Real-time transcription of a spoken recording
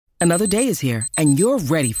Another day is here, and you're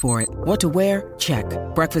ready for it. What to wear? Check.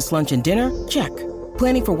 Breakfast, lunch, and dinner? Check.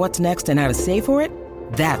 Planning for what's next and how to save for it?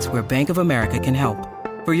 That's where Bank of America can help.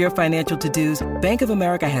 For your financial to-dos, Bank of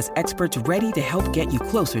America has experts ready to help get you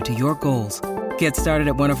closer to your goals. Get started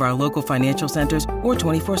at one of our local financial centers or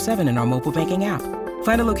 24/7 in our mobile banking app.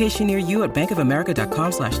 Find a location near you at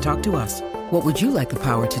bankofamerica.com/talktous. What would you like the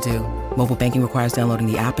power to do? Mobile banking requires downloading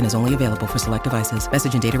the app and is only available for select devices.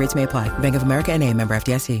 Message and data rates may apply. Bank of America N.A., member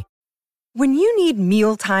FDIC. When you need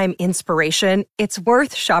mealtime inspiration, it's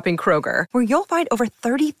worth shopping Kroger, where you'll find over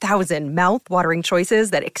 30,000 mouth-watering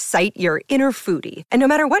choices that excite your inner foodie. And no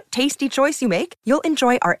matter what tasty choice you make, you'll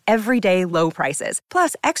enjoy our everyday low prices,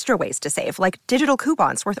 plus extra ways to save, like digital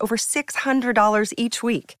coupons worth over $600 each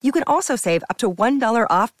week. You can also save up to $1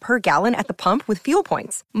 off per gallon at the pump with fuel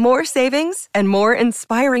points. More savings and more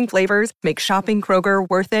inspiring flavors make shopping Kroger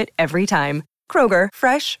worth it every time. Kroger,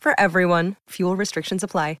 fresh for everyone. Fuel restrictions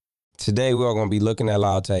apply. Today, we are going to be looking at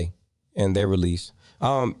Tjay and their release.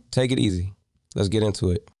 Take it easy. Let's get into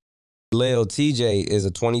it. Tjay is a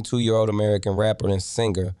 22-year-old American rapper and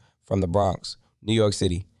singer from the Bronx, New York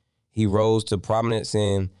City. He rose to prominence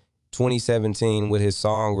in 2017 with his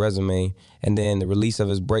song Resume, and then the release of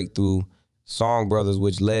his breakthrough Song Brothers,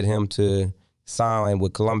 which led him to sign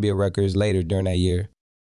with Columbia Records later during that year.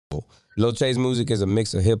 Tjay's music is a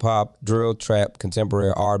mix of hip-hop, drill, trap,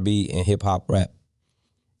 contemporary R&B, and hip-hop rap.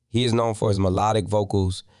 He is known for his melodic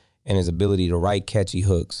vocals and his ability to write catchy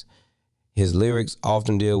hooks. His lyrics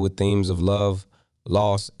often deal with themes of love,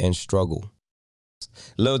 loss, and struggle.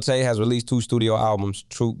 Tjay has released 2 studio albums,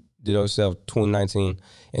 Truth to Yourself 2019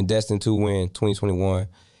 and Destined to Win 2021.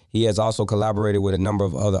 He has also collaborated with a number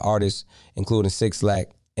of other artists, including 6 Lack,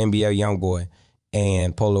 NBA Youngboy,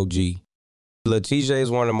 and Polo G. Tjay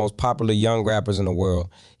is one of the most popular young rappers in the world.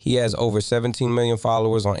 He has over 17 million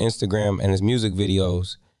followers on Instagram, and his music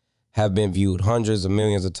videos have been viewed hundreds of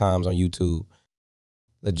millions of times on YouTube.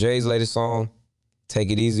 Tjay's latest song, Take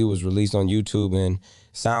It Easy, was released on YouTube and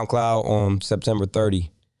SoundCloud on September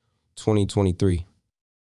 30, 2023.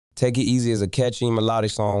 Take It Easy is a catchy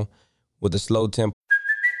melodic song with a slow tempo.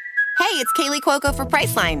 Hey, it's Kaylee Cuoco for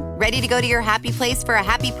Priceline. Ready to go to your happy place for a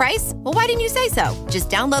happy price? Well, why didn't you say so? Just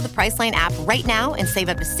download the Priceline app right now and save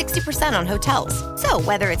up to 60% on hotels. So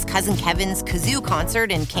whether it's Cousin Kevin's Kazoo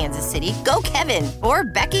Concert in Kansas City, go Kevin, or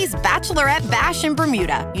Becky's Bachelorette Bash in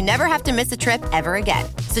Bermuda, you never have to miss a trip ever again.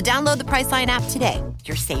 So download the Priceline app today.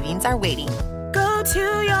 Your savings are waiting. Go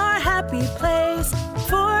to your happy place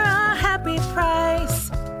for a happy price.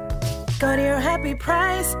 Go to your happy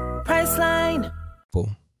price, Priceline.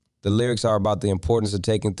 The lyrics are about the importance of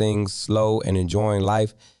taking things slow and enjoying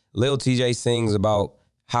life. Tjay sings about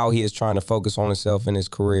how he is trying to focus on himself in his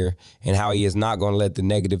career and how he is not going to let the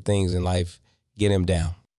negative things in life get him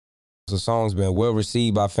down. The song's been well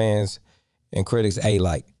received by fans and critics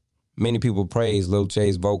alike. Many people praise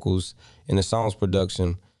Tjay's vocals and the song's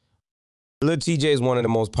production. Tjay is one of the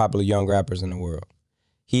most popular young rappers in the world.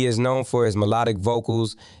 He is known for his melodic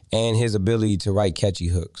vocals and his ability to write catchy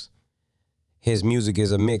hooks. His music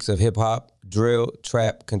is a mix of hip-hop, drill,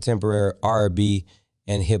 trap, contemporary R&B,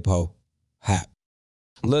 and hip-hop.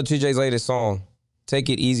 Tjay's latest song, Take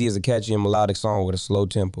It Easy, is a catchy and melodic song with a slow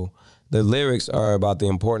tempo. The lyrics are about the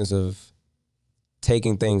importance of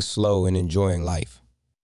taking things slow and enjoying life.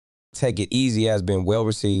 Take It Easy has been well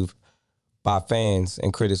received by fans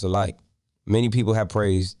and critics alike. Many people have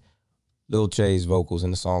praised Tjay's vocals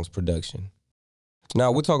and the song's production.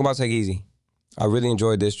 Now, we're talking about Take It Easy. I really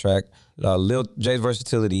enjoyed this track. Tjay's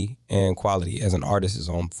versatility and quality as an artist is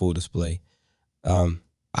on full display.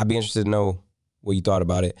 I'd be interested to know what you thought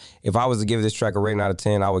about it. If I was to give this track a rating out of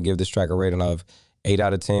 10, I would give this track a rating of 8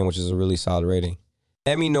 out of 10, which is a really solid rating.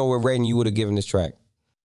 Let me know what rating you would have given this track.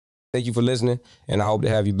 Thank you for listening, and I hope to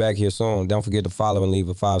have you back here soon. Don't forget to follow and leave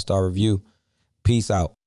a 5-star review. Peace out.